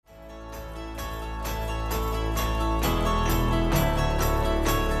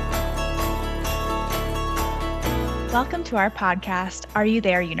Welcome to our podcast, Are You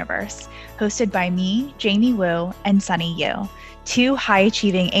There, Universe, hosted by me, Jamie Wu, and Sunny Yu, two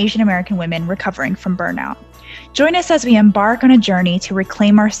high-achieving Asian American women recovering from burnout. Join us as we embark on a journey to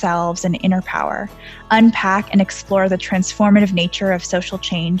reclaim ourselves and inner power, unpack and explore the transformative nature of social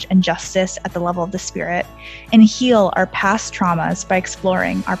change and justice at the level of the spirit, and heal our past traumas by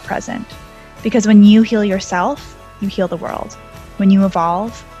exploring our present. Because when you heal yourself, you heal the world. When you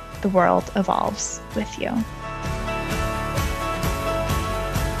evolve, the world evolves with you.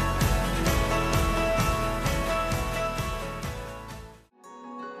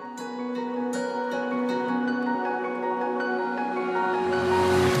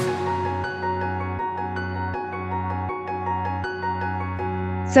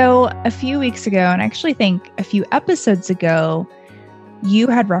 So a few weeks ago, and I actually think a few episodes ago, you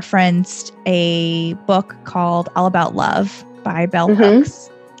had referenced a book called All About Love by Bell Hooks.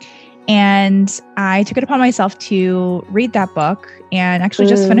 And I took it upon myself to read that book and actually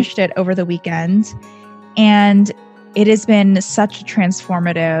just finished it over the weekend. And it has been such a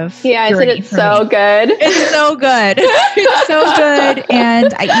transformative journey. I said it's so good. It's so good. It's so good.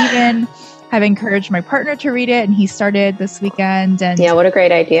 And I even have encouraged my partner to read it, and he started this weekend. And yeah, what a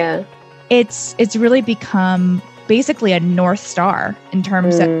great idea. It's really become basically a North Star in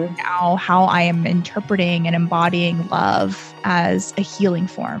terms of now how I am interpreting and embodying love as a healing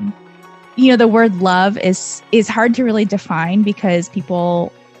form. You know, the word love is hard to really define because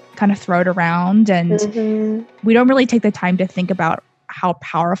people kind of throw it around, and we don't really take the time to think about how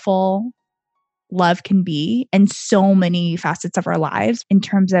powerful love can be in so many facets of our lives in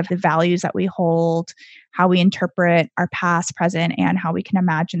terms of the values that we hold, how we interpret our past, present, and how we can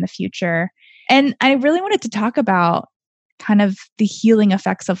imagine the future. And I really wanted to talk about kind of the healing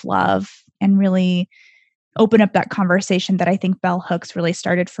effects of love and really open up that conversation that I think Bell Hooks really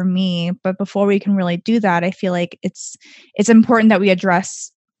started for me. But before we can really do that, I feel like it's important that we address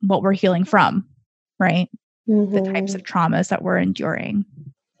what we're healing from, right? The types of traumas that we're enduring.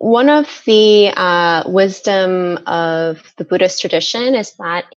 One of the wisdom of the Buddhist tradition is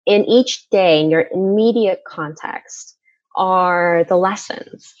that in each day, in your immediate context, are the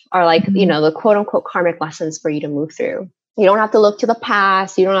lessons, are like, the quote unquote karmic lessons for you to move through. You don't have to look to the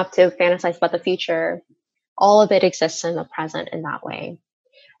past. You don't have to fantasize about the future. All of it exists in the present in that way.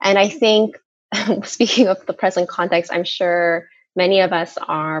 And I think, speaking of the present context, I'm sure many of us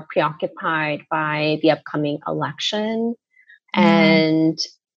are preoccupied by the upcoming election and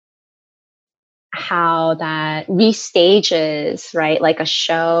how that restages, right? Like a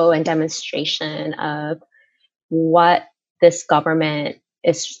show and demonstration of what this government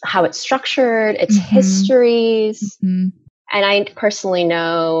is, how it's structured, its histories. And I personally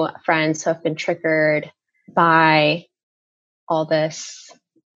know friends who have been triggered by all this.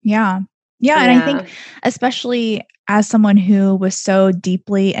 Yeah. And I think especially as someone who was so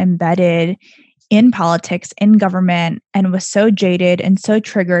deeply embedded in politics, in government, and was so jaded and so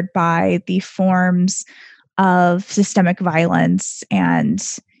triggered by the forms of systemic violence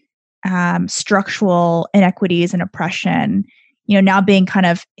and structural inequities and oppression, now being kind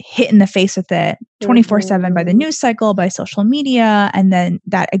of hit in the face with it 24/7 by the news cycle, by social media, and then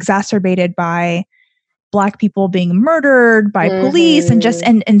that exacerbated by Black people being murdered by police and just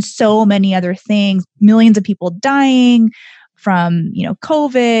and so many other things, millions of people dying from,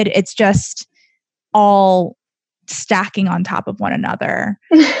 COVID. It's just all stacking on top of one another.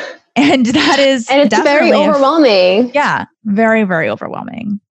 And that is and it's very overwhelming. Yeah, very, very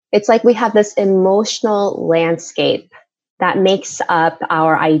overwhelming. It's like we have this emotional landscape that makes up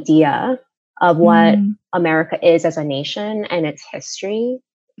our idea of what America is as a nation and its history.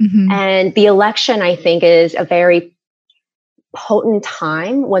 And the election, I think, is a very potent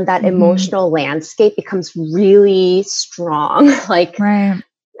time when that emotional landscape becomes really strong, like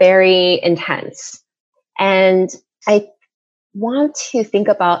very intense. And I want to think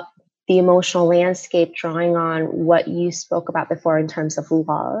about the emotional landscape drawing on what you spoke about before in terms of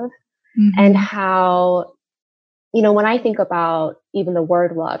love and how, when I think about even the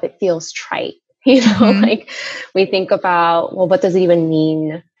word love, it feels trite, like we think about, well, what does it even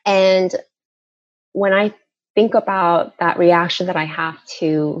mean? And when I think about that reaction that I have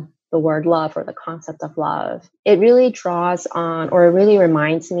to the word love or the concept of love, it really draws on, or it really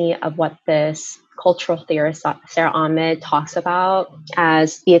reminds me of what this cultural theorist Sarah Ahmed talks about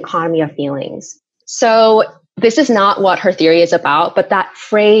as the economy of feelings. So this is not what her theory is about, but that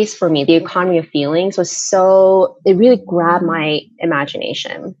phrase for me, the economy of feelings, it really grabbed my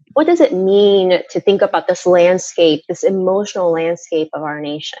imagination. What does it mean to think about this landscape, this emotional landscape of our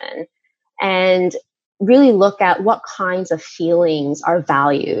nation, and really look at what kinds of feelings are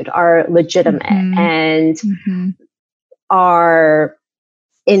valued, are legitimate, and are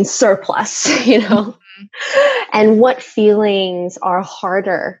in surplus, and what feelings are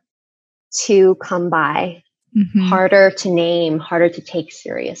harder to come by, harder to name, harder to take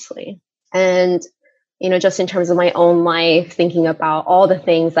seriously. And, just in terms of my own life, thinking about all the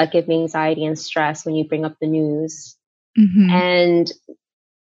things that give me anxiety and stress when you bring up the news, and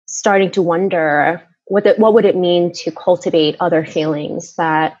starting to wonder what would it mean to cultivate other feelings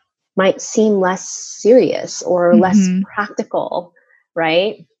that might seem less serious or less practical,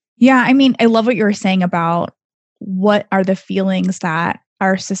 right? Yeah, I mean, I love what you were saying about what are the feelings that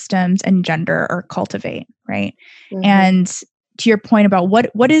our systems and gender or cultivate, right? And to your point about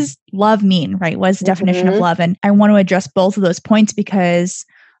what does love mean, right? What's the definition of love? And I want to address both of those points because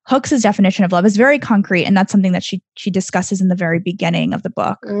Hook's definition of love is very concrete, and that's something that she discusses in the very beginning of the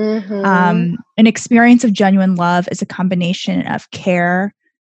book. An experience of genuine love is a combination of care,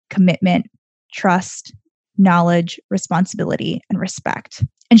 commitment, trust, knowledge, responsibility, and respect.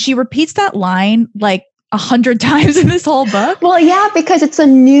 And she repeats that line like 100 times in this whole book. Well, yeah, because it's a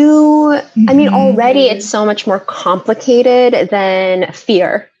new, I mean, already it's so much more complicated than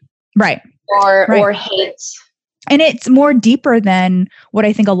fear. Right. Or hate. And it's more deeper than what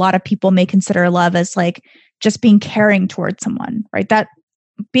I think a lot of people may consider love as, like just being caring towards someone, right? That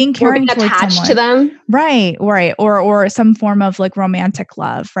being caring towards attached someone, to them. Right. Or some form of like romantic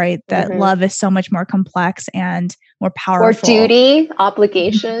love, right? That love is so much more complex and more powerful. Or duty,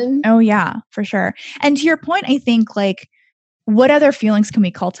 obligation. Oh yeah, for sure. And to your point, I think like what other feelings can we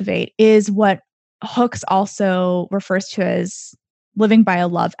cultivate is what Hooks also refers to as living by a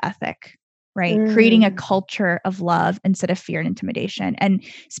love ethic, right? Creating a culture of love instead of fear and intimidation. And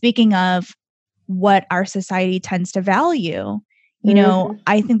speaking of what our society tends to value,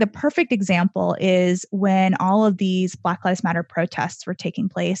 I think the perfect example is when all of these Black Lives Matter protests were taking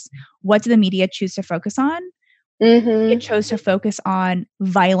place. What did the media choose to focus on? It chose to focus on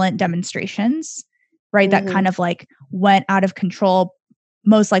violent demonstrations, right? That kind of like went out of control,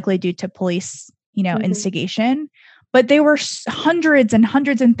 most likely due to police, instigation. But they were hundreds and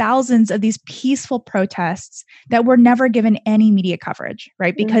hundreds and thousands of these peaceful protests that were never given any media coverage,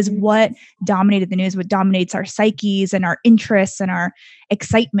 right? Because what dominated the news, what dominates our psyches and our interests and our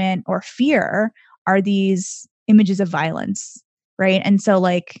excitement or fear are these images of violence, right? And so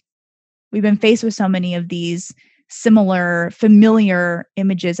like we've been faced with so many of these similar, familiar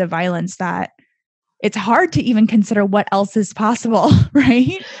images of violence that it's hard to even consider what else is possible,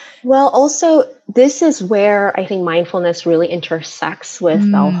 right? Well, also, this is where I think mindfulness really intersects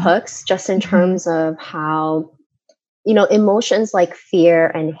with bell hooks, just in terms of how, emotions like fear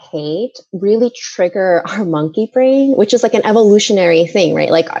and hate really trigger our monkey brain, which is like an evolutionary thing, right?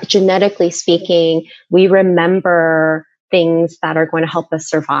 Like genetically speaking, we remember things that are going to help us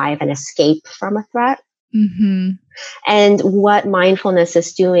survive and escape from a threat. And what mindfulness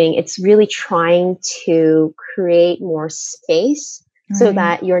is doing, it's really trying to create more space so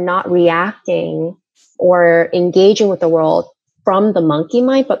that you're not reacting or engaging with the world from the monkey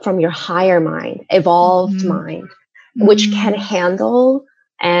mind, but from your higher mind, evolved mind, which can handle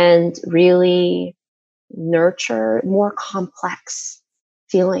and really nurture more complex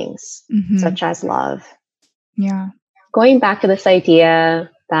feelings, such as love. Yeah. Going back to this idea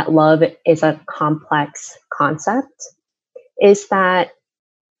that love is a complex concept, is that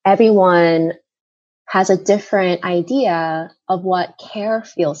everyone has a different idea of what care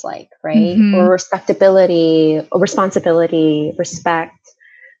feels like, right? Or respectability, or responsibility, respect,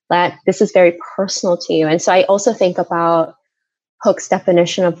 that this is very personal to you. And so I also think about Hook's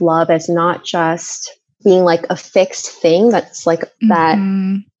definition of love as not just being like a fixed thing that's like that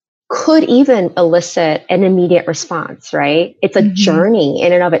could even elicit an immediate response, right? It's a journey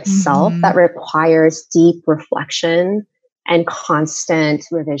in and of itself that requires deep reflection and constant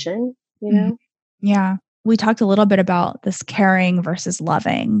revision, Yeah. We talked a little bit about this caring versus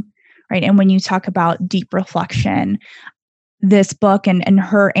loving, right? And when you talk about deep reflection, this book and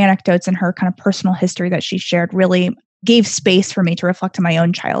her anecdotes and her kind of personal history that she shared really gave space for me to reflect on my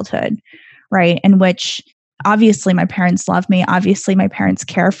own childhood, right? In which obviously my parents love me, obviously my parents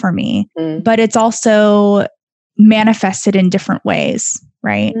care for me, but it's also manifested in different ways,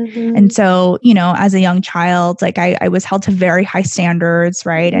 right? And so, as a young child, like I was held to very high standards,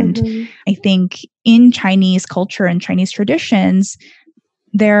 right? And I think in Chinese culture and Chinese traditions,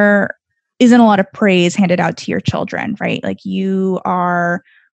 there isn't a lot of praise handed out to your children, right? Like you are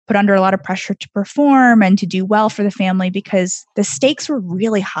put under a lot of pressure to perform and to do well for the family because the stakes were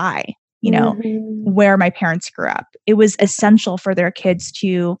really high, where my parents grew up. It was essential for their kids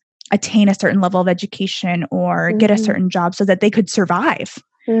to attain a certain level of education or get a certain job so that they could survive,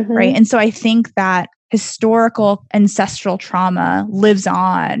 right? And so I think that historical ancestral trauma lives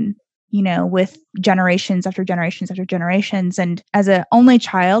on, with generations after generations after generations. And as an only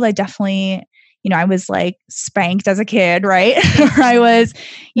child, I definitely, I was like spanked as a kid, right? Or I was,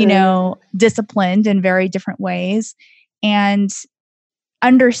 disciplined in very different ways. And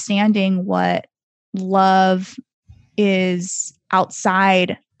understanding what love is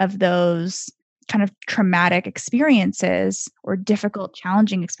outside of those kind of traumatic experiences or difficult,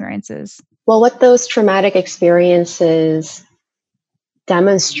 challenging experiences. Well, what those traumatic experiences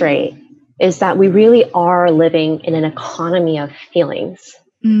demonstrate is that we really are living in an economy of feelings.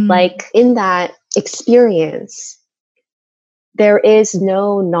 Like in that experience, there is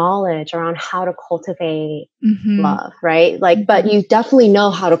no knowledge around how to cultivate love, right? Like, but you definitely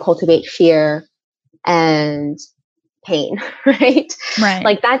know how to cultivate fear and pain, right? Right.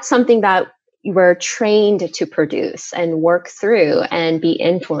 Like that's something that we're trained to produce and work through and be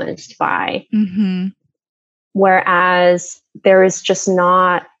influenced by. Whereas there is just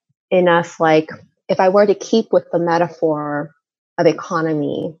not enough, like, if I were to keep with the metaphor of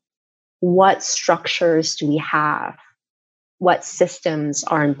economy, what structures do we have? What systems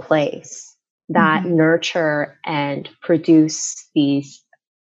are in place that nurture and produce these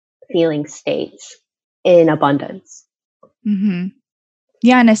feeling states in abundance?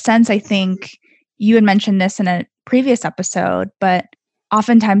 Yeah, in a sense, I think you had mentioned this in a previous episode, but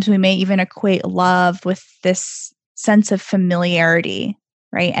oftentimes we may even equate love with this sense of familiarity,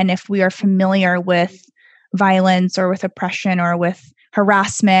 right? And if we are familiar with violence or with oppression or with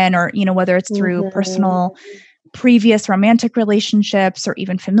harassment, or, whether it's through personal previous romantic relationships or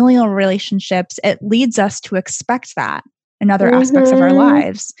even familial relationships, it leads us to expect that in other aspects of our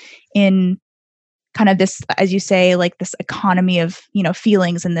lives, in kind of this, as you say, like this economy of,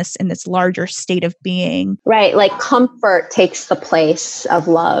 feelings in this larger state of being. Right. Like comfort takes the place of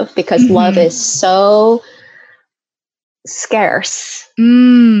love because love is so scarce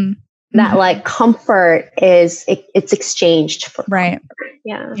that like comfort is, it's exchanged for right.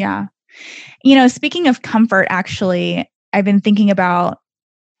 Comfort. Yeah. Speaking of comfort, actually, I've been thinking about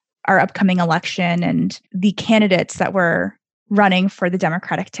our upcoming election and the candidates that were running for the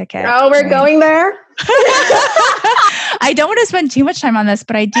Democratic ticket. Oh, we're going there? I don't want to spend too much time on this,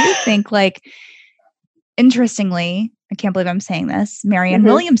 but I do think, like, interestingly, I can't believe I'm saying this, Marianne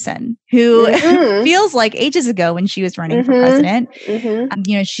Williamson, who feels like ages ago when she was running for president.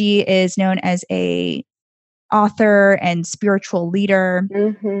 She is known as a author and spiritual leader.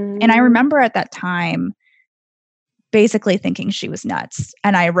 And I remember at that time basically thinking she was nuts.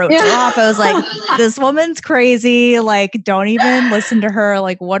 And I wrote her off. I was like, this woman's crazy. Like, don't even listen to her.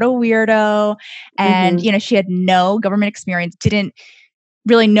 Like, what a weirdo. And, she had no government experience, didn't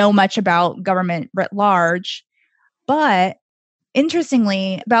really know much about government writ large. But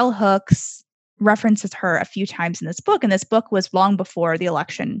interestingly, Bell Hooks references her a few times in this book. And this book was long before the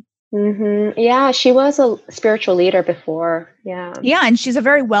election. Yeah, she was a spiritual leader before. Yeah. Yeah. And she's a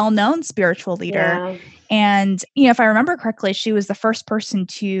very well-known spiritual leader. Yeah. And, if I remember correctly, she was the first person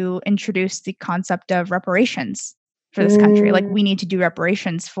to introduce the concept of reparations for this country. Like, we need to do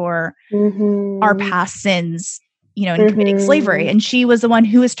reparations for our past sins, in committing slavery. And she was the one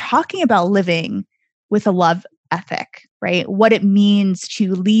who was talking about living with a love ethic, right? What it means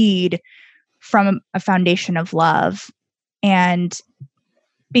to lead from a foundation of love. And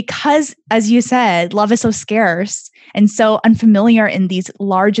because, as you said, love is so scarce and so unfamiliar in these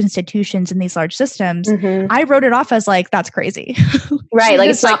large institutions and these large systems, I wrote it off as like, that's crazy. Right. Like,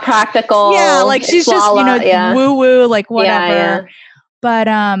 it's not practical. Yeah. Like, she's just, woo woo, like whatever. Yeah. But,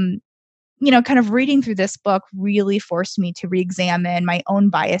 kind of reading through this book really forced me to reexamine my own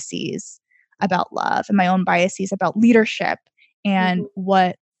biases about love and my own biases about leadership and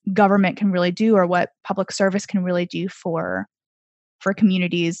what government can really do, or what public service can really do for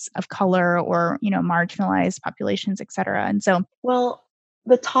communities of color or, marginalized populations, et cetera. And so, well,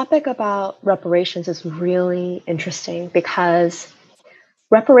 the topic about reparations is really interesting because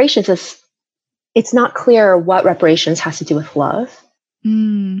reparations it's not clear what reparations has to do with love.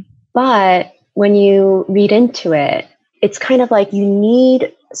 But when you read into it, it's kind of like you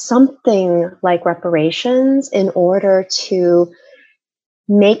need something like reparations in order to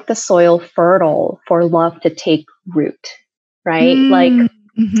make the soil fertile for love to take root. Right? Like,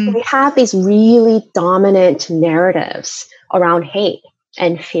 we have these really dominant narratives around hate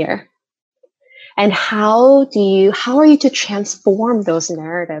and fear. And how are you to transform those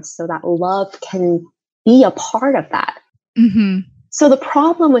narratives so that love can be a part of that? So the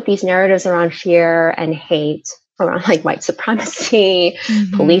problem with these narratives around fear and hate, around like white supremacy,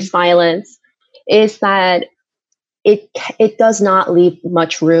 police violence, is that it does not leave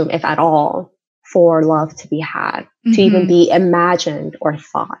much room, if at all, for love to be had, to even be imagined or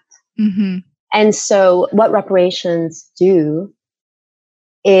thought. And so what reparations do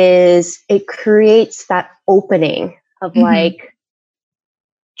is it creates that opening of like,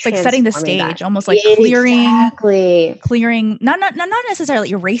 it's like setting the stage, almost like clearing, not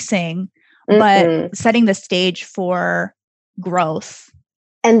necessarily erasing, but setting the stage for growth.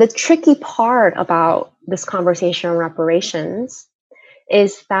 And the tricky part about this conversation on reparations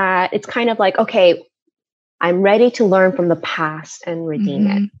is that it's kind of like, okay, I'm ready to learn from the past and redeem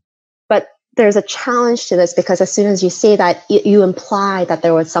it. But there's a challenge to this, because as soon as you say that, you imply that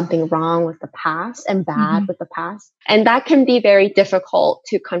there was something wrong with the past and bad with the past. And that can be very difficult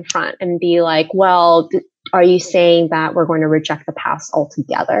to confront and be like, well, are you saying that we're going to reject the past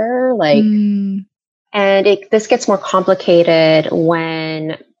altogether? Like, and this gets more complicated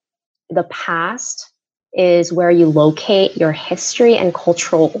when the past is where you locate your history and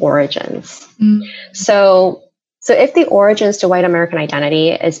cultural origins. So if the origins to white American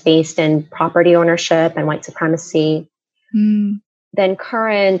identity is based in property ownership and white supremacy, then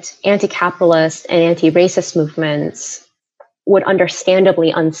current anti-capitalist and anti-racist movements would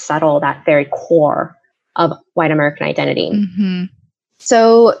understandably unsettle that very core of white American identity.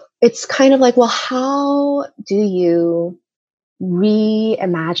 So it's kind of like, well, how do you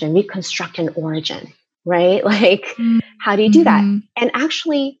reconstruct an origin, right? Like, how do you do that? And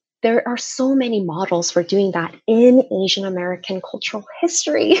actually, there are so many models for doing that in Asian American cultural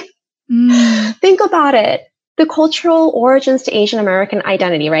history. Think about it. The cultural origins to Asian American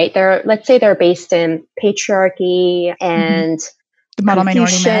identity, right? Let's say they're based in patriarchy and the model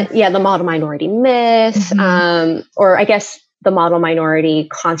minority myth. Yeah, the model minority myth, or I guess the model minority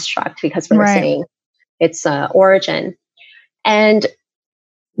construct, because we're saying its origin. And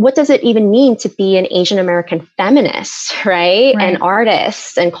what does it even mean to be an Asian American feminist, right? An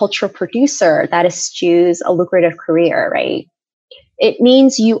artist and cultural producer that eschews a lucrative career, right? It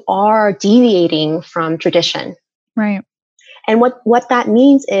means you are deviating from tradition. Right. And what that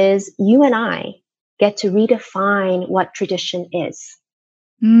means is you and I get to redefine what tradition is.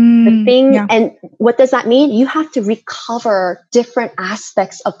 The thing, and what does that mean? You have to recover different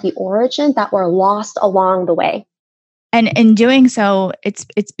aspects of the origin that were lost along the way. And in doing so, it's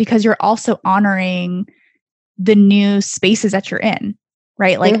because you're also honoring the new spaces that you're in,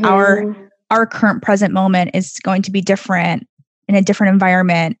 right? Like our current present moment is going to be different in a different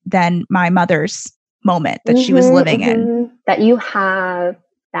environment than my mother's moment that she was living in. That you have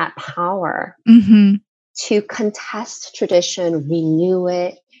that power to contest tradition, renew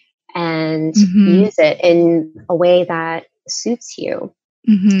it, and use it in a way that suits you.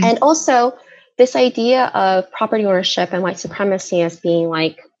 And also, this idea of property ownership and white supremacy as being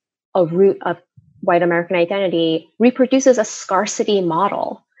like a root of white American identity reproduces a scarcity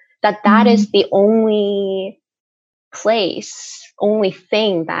model, that is the only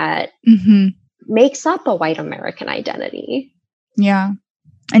thing that makes up a white American identity. Yeah.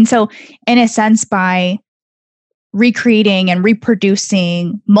 And so in a sense, by recreating and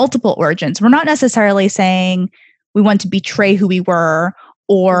reproducing multiple origins, we're not necessarily saying we want to betray who we were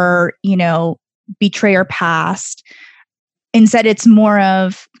or, betray our past. Instead, it's more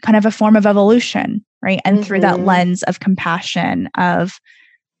of kind of a form of evolution, right? And through that lens of compassion, of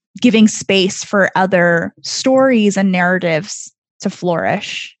giving space for other stories and narratives to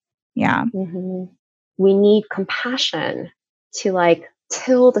flourish. Yeah. We need compassion to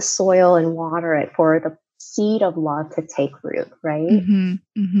till the soil and water it for the seed of love to take root, right?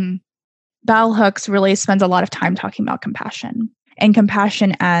 Bell Hooks really spends a lot of time talking about compassion, and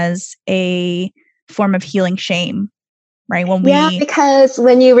compassion as a form of healing shame, right? Because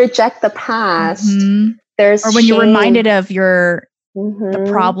when you reject the past, there's or when you're reminded of the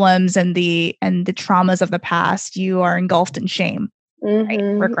problems and the traumas of the past, you are engulfed in shame, right?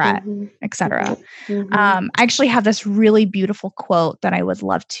 Regret, etc. I actually have this really beautiful quote that I would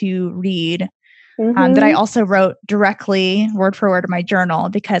love to read, that I also wrote directly word for word in my journal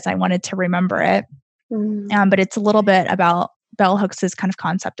because I wanted to remember it. But it's a little bit about Bell Hooks' kind of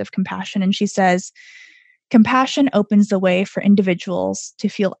concept of compassion. And she says, compassion opens the way for individuals to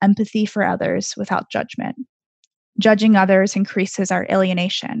feel empathy for others without judgment. Judging others increases our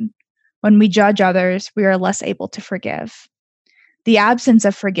alienation. When we judge others, we are less able to forgive. The absence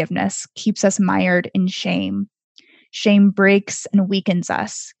of forgiveness keeps us mired in shame. Shame breaks and weakens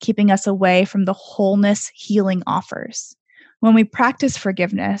us, keeping us away from the wholeness healing offers. When we practice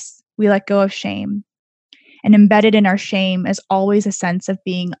forgiveness, we let go of shame. And embedded in our shame is always a sense of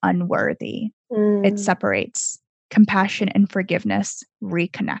being unworthy. It separates. Compassion and forgiveness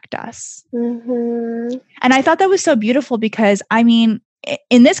reconnect us. And I thought that was so beautiful because,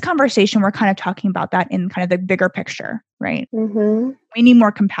 in this conversation, we're kind of talking about that in kind of the bigger picture, right? Mm-hmm. We need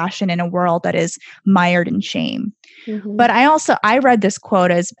more compassion in a world that is mired in shame. Mm-hmm. But I read this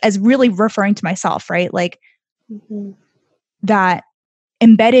quote as really referring to myself, right? Like mm-hmm. that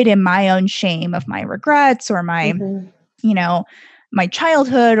embedded in my own shame of my regrets or my, mm-hmm. you know, my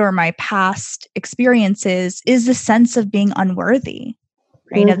childhood or my past experiences is the sense of being unworthy,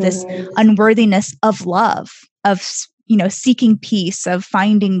 right? Mm-hmm. Of this unworthiness of love, of, seeking peace, of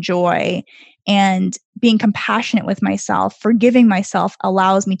finding joy, and being compassionate with myself. Forgiving myself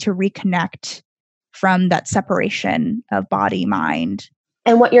allows me to reconnect from that separation of body, mind.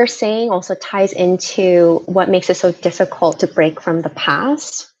 And what you're saying also ties into what makes it so difficult to break from the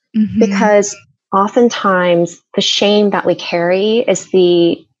past, mm-hmm. because oftentimes the shame that we carry is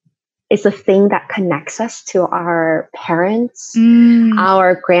the thing that connects us to our parents,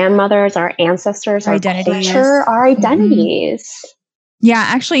 our grandmothers, our ancestors, our culture, our identities. Mm-hmm. Yeah,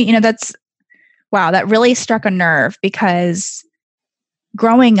 actually, that really struck a nerve, because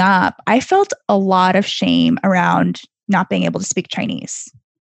growing up, I felt a lot of shame around not being able to speak Chinese,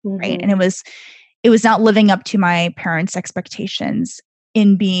 mm-hmm. right? And it was not living up to my parents' expectations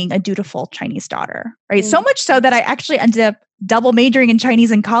in being a dutiful Chinese daughter, right? Mm-hmm. So much so that I actually ended up double majoring in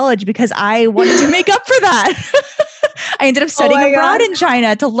Chinese in college because I wanted to make up for that. I ended up studying abroad in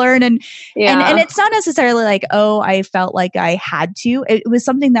China to learn, and it's not necessarily like, I felt like I had to. It was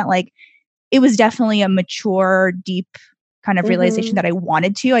something that it was definitely a mature, deep kind of realization mm-hmm. that I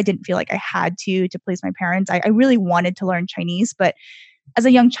wanted to. I didn't feel like I had to please my parents. I really wanted to learn Chinese, but as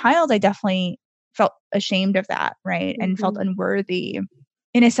a young child, I definitely felt ashamed of that, right? Mm-hmm. And felt unworthy.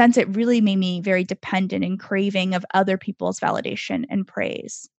 In a sense, it really made me very dependent and craving of other people's validation and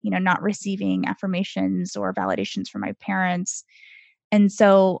praise, not receiving affirmations or validations from my parents. And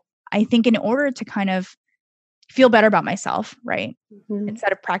so I think in order to kind of feel better about myself, right, mm-hmm.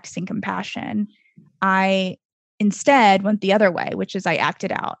 instead of practicing compassion, I instead went the other way, which is I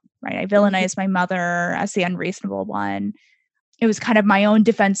acted out, right? I villainized mm-hmm. my mother as the unreasonable one. It was kind of my own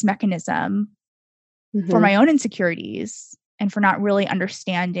defense mechanism mm-hmm. for my own insecurities and for not really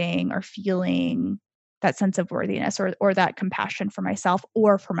understanding or feeling that sense of worthiness or that compassion for myself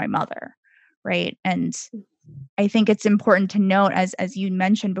or for my mother, right? And I think it's important to note, as you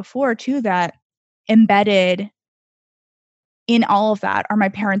mentioned before too, that embedded in all of that are my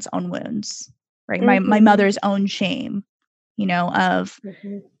parents' own wounds, right? Mm-hmm. My mother's own shame, of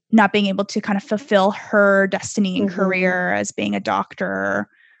mm-hmm. not being able to kind of fulfill her destiny and mm-hmm. career as being a doctor.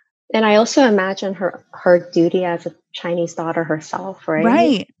 And I also imagine her duty as a Chinese daughter herself, right?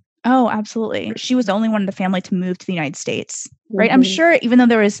 Right. Oh, absolutely. She was the only one in the family to move to the United States, right? Mm-hmm. I'm sure even though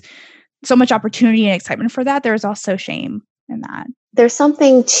there was so much opportunity and excitement for that, there was also shame in that. There's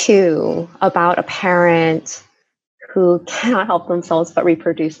something too about a parent who cannot help themselves but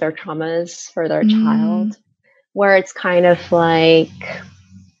reproduce their traumas for their child, where it's kind of like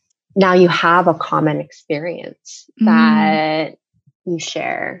now you have a common experience that you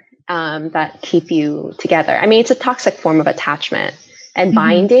share, that keep you together. I mean, it's a toxic form of attachment and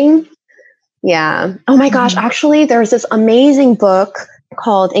binding. Yeah. Oh my gosh. Actually, there's this amazing book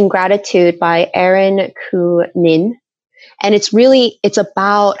called Ingratitude by Erin Koo Nin. And it's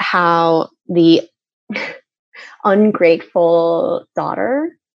about how the ungrateful daughter,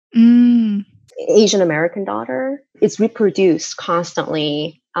 Asian American daughter, is reproduced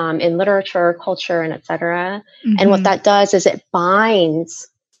constantly in literature, culture, and etc. Mm-hmm. And what that does is it binds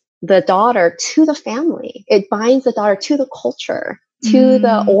the daughter to the family. It binds the daughter to the culture, to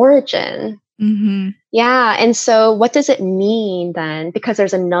the origin. Mm-hmm. Yeah. And so what does it mean then? Because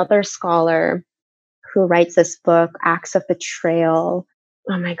there's another scholar who writes this book, Acts of Betrayal.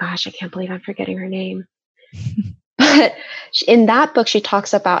 Oh my gosh, I can't believe I'm forgetting her name. But in that book, she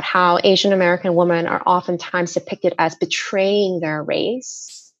talks about how Asian American women are oftentimes depicted as betraying their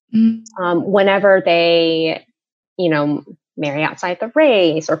race whenever they, marry outside the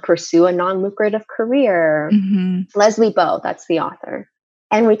race or pursue a non-lucrative career. Mm-hmm. Leslie Bow, that's the author.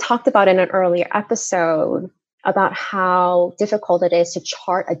 And we talked about in an earlier episode about how difficult it is to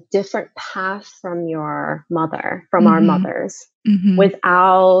chart a different path from your mother, from our mothers,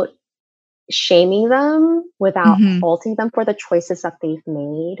 without shaming them, without faulting them for the choices that they've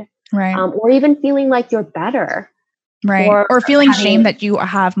made, right? Or even feeling like you're better, right? Or feeling shame that you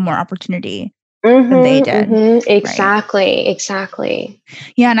have more opportunity than they did. Exactly, right? Exactly.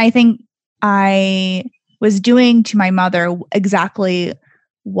 Yeah, and I think I was doing to my mother exactly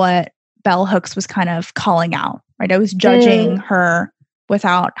what Bell Hooks was kind of calling out, right? I was judging her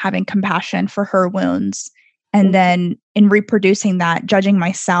without having compassion for her wounds. And then in reproducing that, judging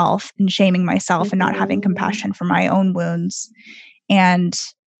myself and shaming myself and not having compassion for my own wounds. And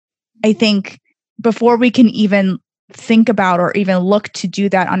I think before we can even think about or even look to do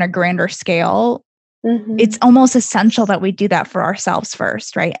that on a grander scale, it's almost essential that we do that for ourselves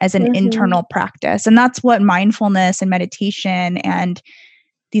first, right? As an internal practice. And that's what mindfulness and meditation and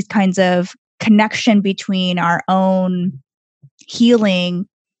these kinds of connection between our own healing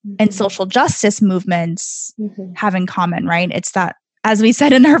and social justice movements have in common, right? It's that, as we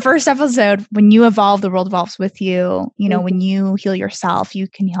said in our first episode, when you evolve, the world evolves with you. You know, when you heal yourself, you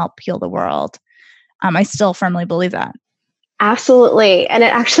can help heal the world. I still firmly believe that. Absolutely. And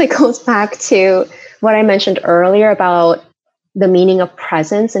it actually goes back to what I mentioned earlier about the meaning of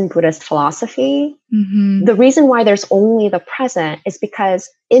presence in Buddhist philosophy. The reason why there's only the present is because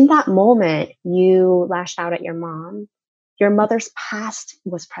in that moment, you lashed out at your mom. Your mother's past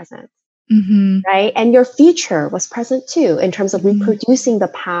was present, right? And your future was present too, in terms of reproducing the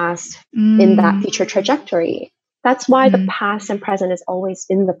past in that future trajectory. That's why the past and present is always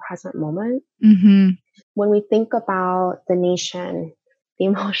in the present moment. When we think about the nation, the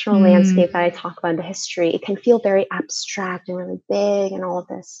emotional landscape that I talk about in the history, it can feel very abstract and really big and all of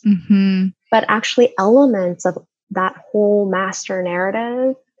this. But actually elements of that whole master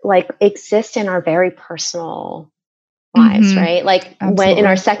narrative like exist in our very personal lives, right? Like when in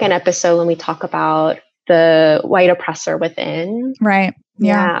our second episode, when we talk about the white oppressor within. Right.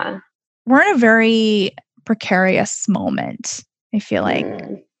 Yeah. We're in a very precarious moment, I feel like.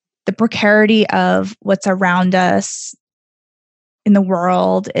 The precarity of what's around us in the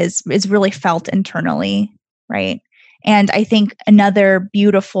world is really felt internally, right? And I think another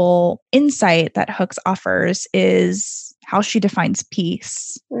beautiful insight that Hooks offers is how she defines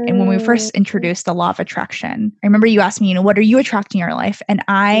peace. And when we first introduced the law of attraction, I remember you asked me, what are you attracting in your life? And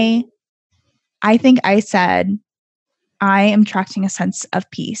I think I said, I am attracting a sense of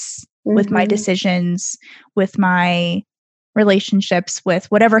peace with my decisions, with my relationships, with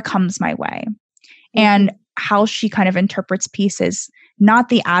whatever comes my way. And how she kind of interprets peace is not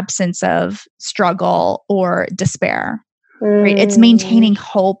the absence of struggle or despair, right? It's maintaining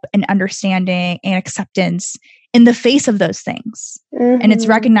hope and understanding and acceptance in the face of those things. And it's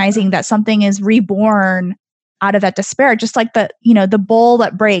recognizing that something is reborn out of that despair, just like the bowl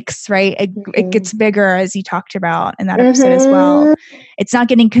that breaks, right? It gets bigger, as you talked about in that episode as well. It's not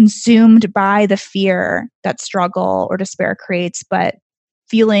getting consumed by the fear that struggle or despair creates, but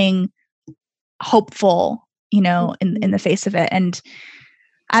feeling hopeful, in the face of it. And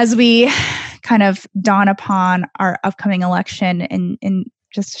as we kind of dawn upon our upcoming election in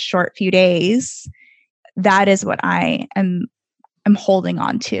just a short few days, that is what I am holding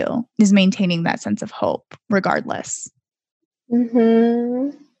on to, is maintaining that sense of hope regardless.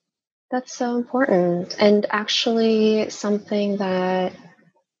 That's so important. And actually something that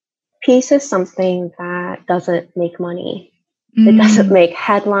peace is something that doesn't make money. It doesn't make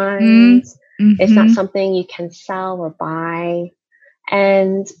headlines. It's not something you can sell or buy.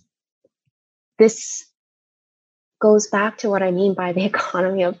 And this goes back to what I mean by the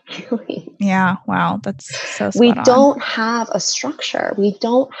economy of feeling. Yeah. Wow. That's so spot We on. don't have a structure. We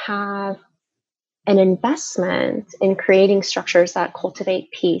don't have an investment in creating structures that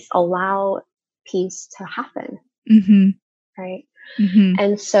cultivate peace, allow peace to happen. Right.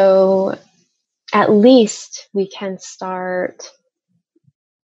 And so at least we can start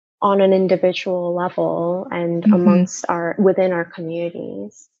on an individual level and within our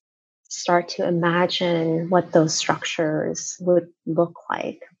communities, start to imagine what those structures would look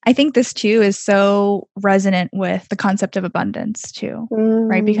like. I think this too is so resonant with the concept of abundance too,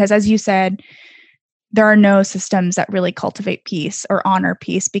 right? Because as you said, there are no systems that really cultivate peace or honor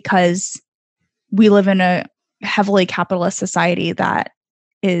peace, because we live in a heavily capitalist society that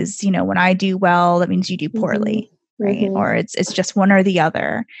is, when I do well, that means you do poorly, right? Or it's just one or the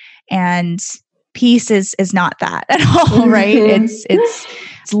other. And peace is not that at all, right?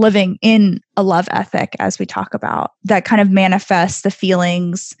 It's living in a love ethic, as we talk about, that kind of manifests the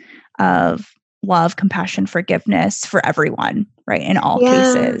feelings of love, compassion, forgiveness for everyone, right? In all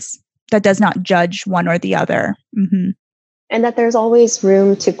cases, that does not judge one or the other. And that there's always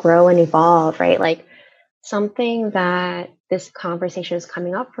room to grow and evolve, right? Like something that this conversation is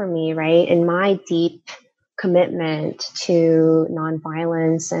coming up for me, right? In my deep commitment to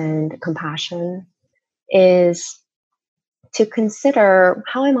nonviolence and compassion is to consider,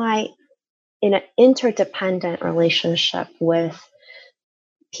 how am I in an interdependent relationship with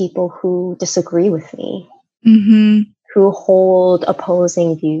people who disagree with me, who hold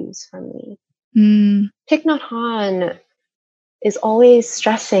opposing views from me. Thich Nhat Hanh is always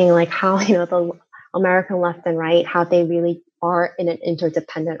stressing like how, the American left and right, how they really are in an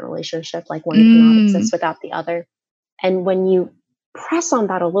interdependent relationship, like one cannot exist without the other. And when you press on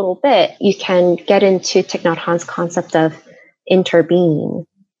that a little bit, you can get into Thich Nhat Hanh's concept of interbeing,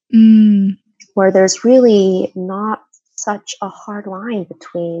 where there's really not such a hard line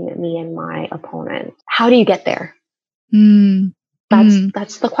between me and my opponent. How do you get there?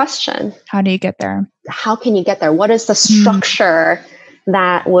 That's the question. How do you get there? How can you get there? What is the structure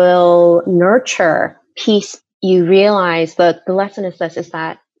that will nurture peace? You realize that the lesson is this, is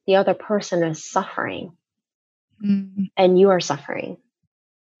that the other person is suffering and you are suffering.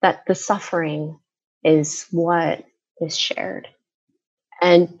 That the suffering is what is shared.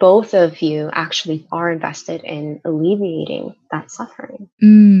 And both of you actually are invested in alleviating that suffering.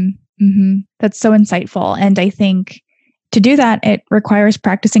 That's so insightful. And I think to do that, it requires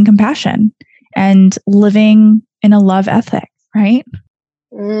practicing compassion and living in a love ethic, right?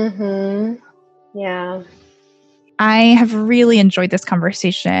 Yeah. I have really enjoyed this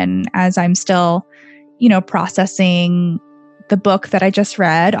conversation as I'm still, processing the book that I just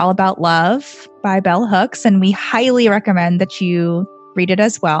read, All About Love by Bell Hooks. And we highly recommend that you read it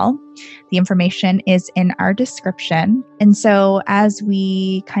as well. The information is in our description. And so as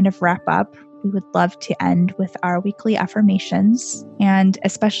we kind of wrap up, we would love to end with our weekly affirmations, and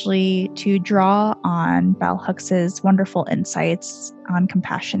especially to draw on Bell Hooks' wonderful insights on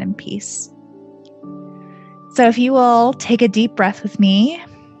compassion and peace. So if you will take a deep breath with me.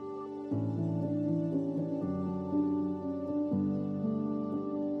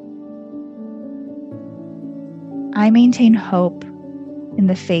 I maintain hope in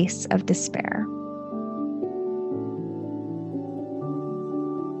the face of despair.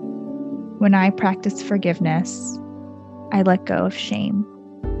 When I practice forgiveness, I let go of shame.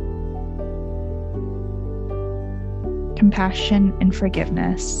 Compassion and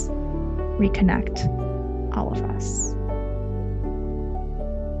forgiveness reconnect all of us.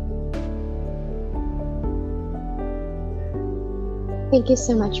 Thank you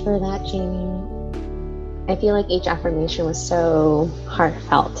so much for that, Jamie. I feel like each affirmation was so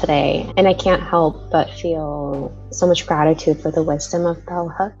heartfelt today, and I can't help but feel so much gratitude for the wisdom of Bell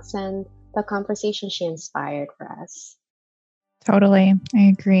Hooks and the conversation she inspired for us. Totally. I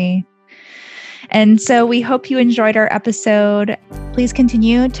agree. And so we hope you enjoyed our episode. Please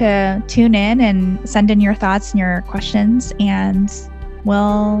continue to tune in and send in your thoughts and your questions, and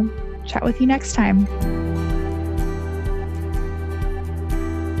we'll chat with you next time.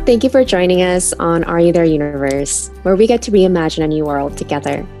 Thank you for joining us on Are You There Universe, where we get to reimagine a new world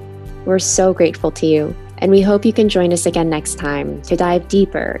together. We're so grateful to you, and we hope you can join us again next time to dive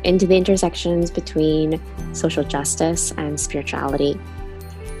deeper into the intersections between social justice and spirituality.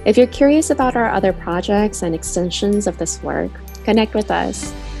 If you're curious about our other projects and extensions of this work, connect with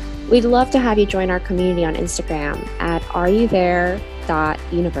us. We'd love to have you join our community on Instagram at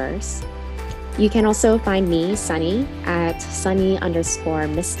areyouthere.universe. You can also find me, Sunny, at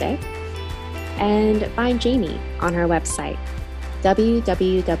sunny_mystic, and find Jamie on her website,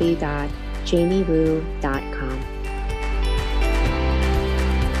 www.jamiewu.com.